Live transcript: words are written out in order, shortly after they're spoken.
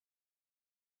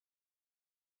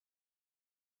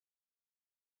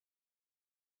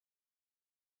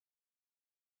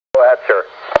ahead, sir.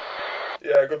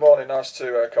 Yeah, good morning. Nice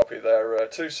to copy there.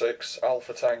 26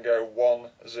 Alpha Tango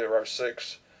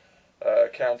 106,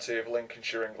 County of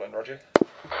Lincolnshire, England. Roger.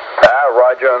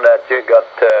 Roger on that. You got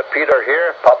Peter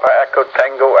here, Papa Echo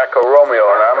Tango Echo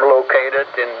Romeo, and I'm located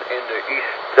in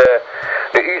the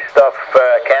east of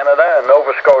Canada, in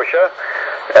Nova Scotia,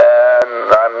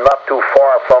 and I'm not too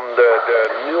far from the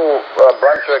New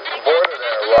Brunswick border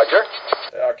there, Roger.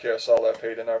 Yeah, QSL there,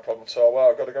 Peter, no problem at all. Well,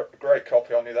 I've got a great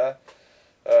copy on you there.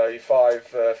 You're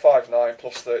 5'9"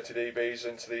 plus 30 dBs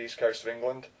into the east coast of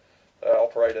England.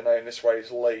 Operator name this way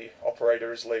is Lee.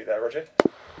 Operator is Lee there, Roger.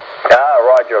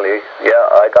 Roger Lee. Yeah,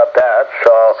 I got that.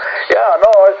 So, yeah,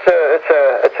 no,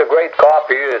 it's a great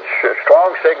copy. It's a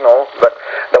strong signal, but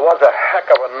there was a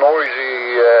heck of a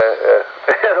noisy.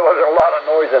 There was a lot of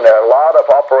noise in there. A lot of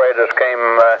operators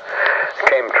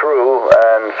came through,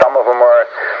 and some of them are.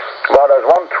 Well, there's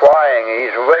one trying.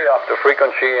 He's way off the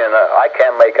frequency, and I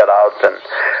can't make it out. And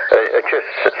it just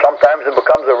sometimes it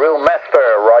becomes a real mess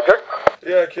there, Roger.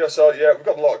 Yeah, QSL, yeah, we've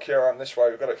got a lot of QRM this way.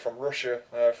 We've got it from Russia,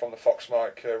 from the Fox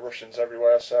mic, Russians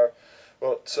everywhere. So,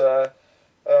 but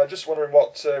just wondering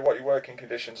what your working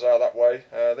conditions are that way.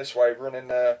 This way,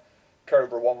 running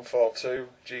Cobra 142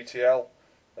 GTL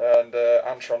and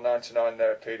Antron 99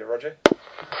 there, Peter. Roger.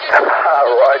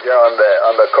 Roger on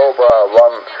the Cobra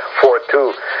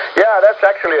 142. Yeah, that's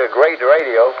actually a great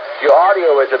radio. Your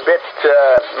audio is a bit,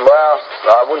 well,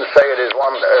 I wouldn't say it is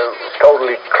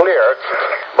totally clear,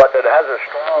 but it has a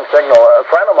strong signal. A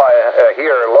friend of mine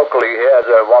here locally, he has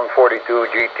a 142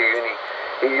 GT, and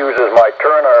he uses my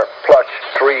Turner Plus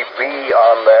 3B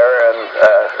on there, and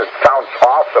it sounds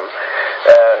awesome.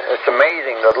 It's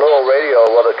amazing, that little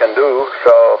radio, what it can do,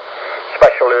 so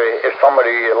especially if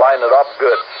somebody line it up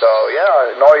good. So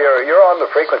yeah, no, you're on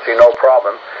the frequency, no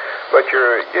problem, but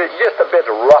you're just a bit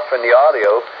rough in the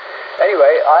audio.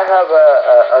 Anyway, I have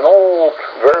an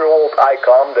very old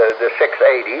ICOM, the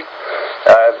 680.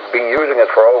 I've been using it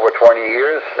for over 20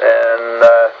 years, and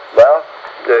well,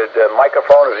 the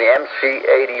microphone is the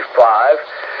MC85,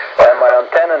 and my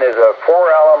antenna is a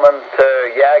 4-element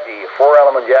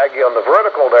Yagi on the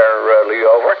vertical there, Lee,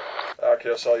 over.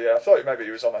 Okay, so yeah, I thought maybe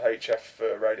he was on a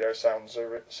HF radio. Sounds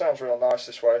real nice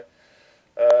this way.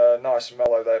 Nice and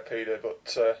mellow there, Peter,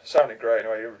 but sounding great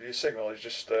anyway. Your signal is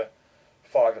just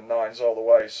 5 and 9s all the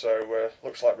way, so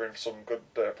looks like we're in for some good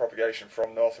propagation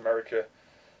from North America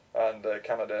and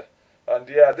Canada. And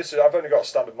yeah, I've only got a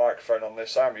standard microphone on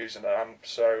this. I'm using an amp,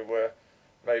 so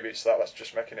maybe it's that's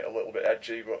just making it a little bit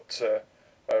edgy, but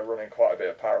running quite a bit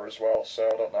of power as well. So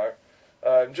I don't know.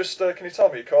 Just can you tell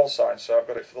me your call sign? So I've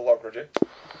got it for the log, Reggie.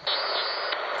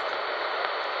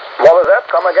 What was that?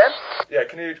 Come again? Yeah,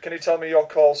 can you tell me your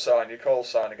call sign? Your call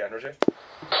sign again, Reggie.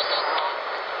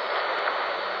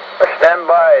 Stand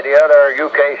by, the other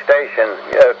UK station.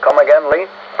 Come again, Lee?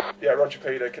 Yeah, Roger,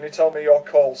 Peter. Can you tell me your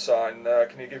call sign?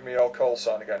 Can you give me your call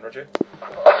sign again, Roger?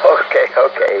 Okay.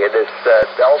 It is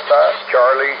Delta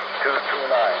Charlie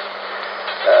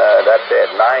 229. That's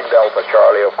it. 9 Delta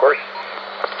Charlie, of course.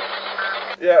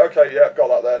 Yeah, okay, yeah, got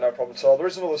that there, no problem at all. There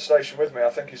is another station with me. I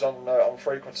think he's on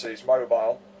frequencies,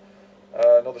 mobile.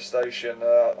 Another station.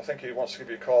 I think he wants to give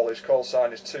you a call. His call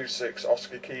sign is 26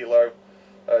 Oscar Kilo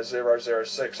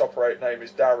 006. Operate name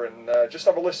is Darren. Just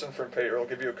have a listen for him, Peter. He'll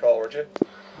give you a call, would you?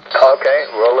 Okay,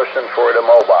 we'll listen for the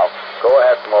mobile. Go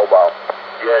ahead, mobile.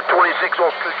 Yeah, 26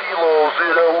 Oscar Kilo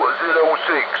 006,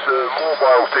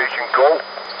 mobile station call.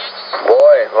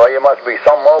 Boy, well, you must be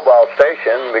some mobile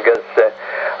station, because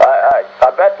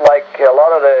I bet, like a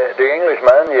lot of the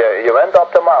Englishmen, you went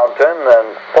up the mountain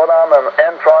and put on an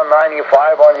Antron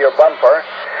 95 on your bumper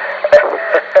and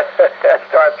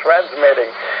start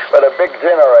transmitting with a big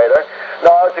generator.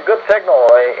 No, it's a good signal.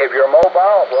 If you're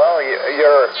mobile, well,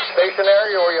 you're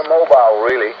stationary or you're mobile,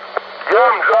 really. Yeah,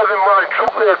 I'm driving my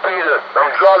truck there, Peter.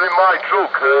 I'm driving my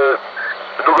truck.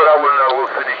 Another hour and I will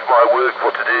finish my work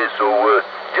for today, so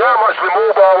yeah, I'm actually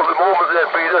mobile at the moment there,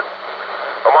 Peter.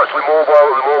 I'm actually mobile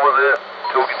at the moment there,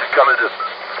 talking to Canada.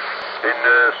 In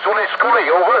sunny Scully,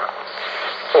 over.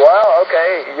 Well,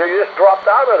 okay, you just dropped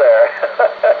out of there.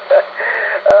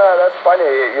 That's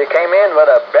funny. You came in with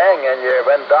a bang and you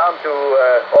went down to,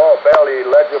 barely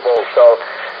legible. So,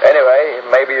 anyway,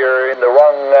 maybe you're in the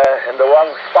wrong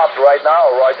spot right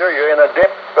now, Roger. You're in a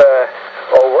dip,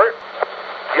 over.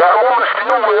 Yeah, I'm on the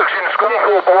steelworks in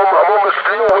Scunthorpe. I'm on the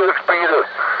steelworks, Peter.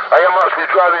 I am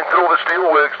actually driving through the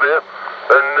steelworks there.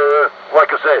 And,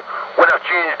 like I say, when I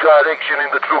change direction in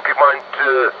the truck, it might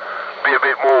be a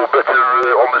bit more better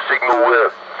on the signal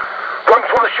there.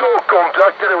 Thanks for the short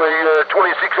contact, anyway.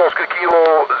 26 Oscar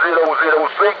Kilo 006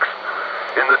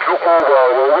 in the truck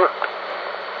mobile, over.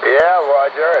 Yeah,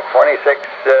 Roger, 26,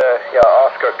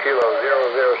 Oscar Kilo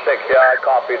 006. Yeah, I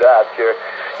copy that.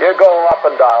 You're going up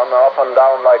and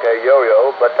down like a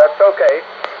yo-yo, but that's okay.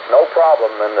 No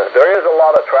problem. And there is a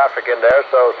lot of traffic in there,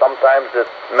 so sometimes it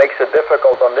makes it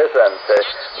difficult on this end.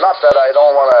 Not that I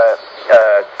don't want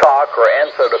to talk or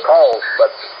answer the calls, but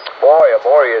boy, oh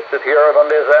boy, you sit here on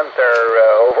this end there,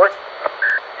 over.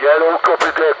 Yeah, no copy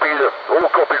there, Peter. No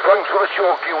copy. Thanks for the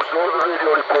short cues, though, the radio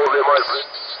report there, my friend.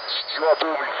 You are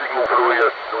booming signal through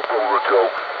here. No problem at all.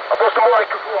 I passed the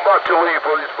microphone back to Lee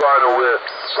for his final there.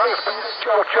 Thanks, Peter.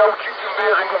 Ciao, ciao. Chicken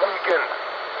beers in the weekend.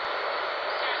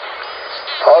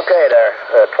 Okay there,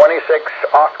 26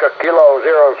 Oscar Kilo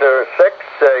 006.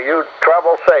 You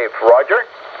travel safe, Roger.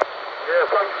 Yeah,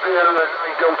 thanks there, 9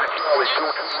 Delta Charlie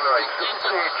 229.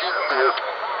 Chicken beers.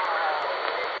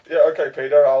 Yeah, okay,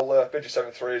 Peter. I'll bid you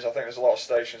 7-3s. I think there's a lot of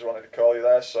stations wanted to call you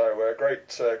there, so great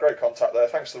contact there.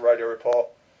 Thanks for the radio report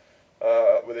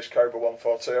with this Cobra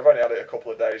 142. I've only had it a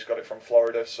couple of days, got it from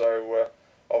Florida, so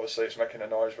obviously it's making a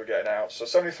noise. We're getting out. So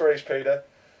 73s, Peter,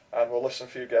 and we'll listen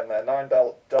for you again there. 9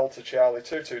 Delta Charlie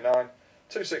 229,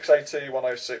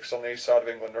 26AT106 on the east side of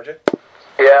England, Roger.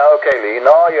 Yeah, okay, Lee.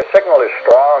 No, your signal is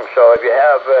strong, so if you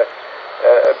have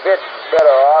a bit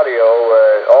better audio,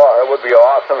 it would be an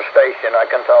awesome station, I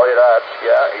can tell you that.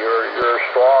 Yeah, you're a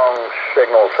strong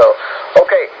signal. So,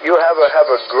 okay, you have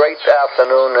a great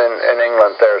afternoon in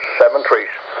England. There's 7-3s.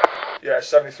 Yeah,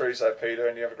 73s there, Peter,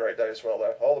 and you have a great day as well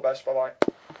there. All the best. Bye-bye.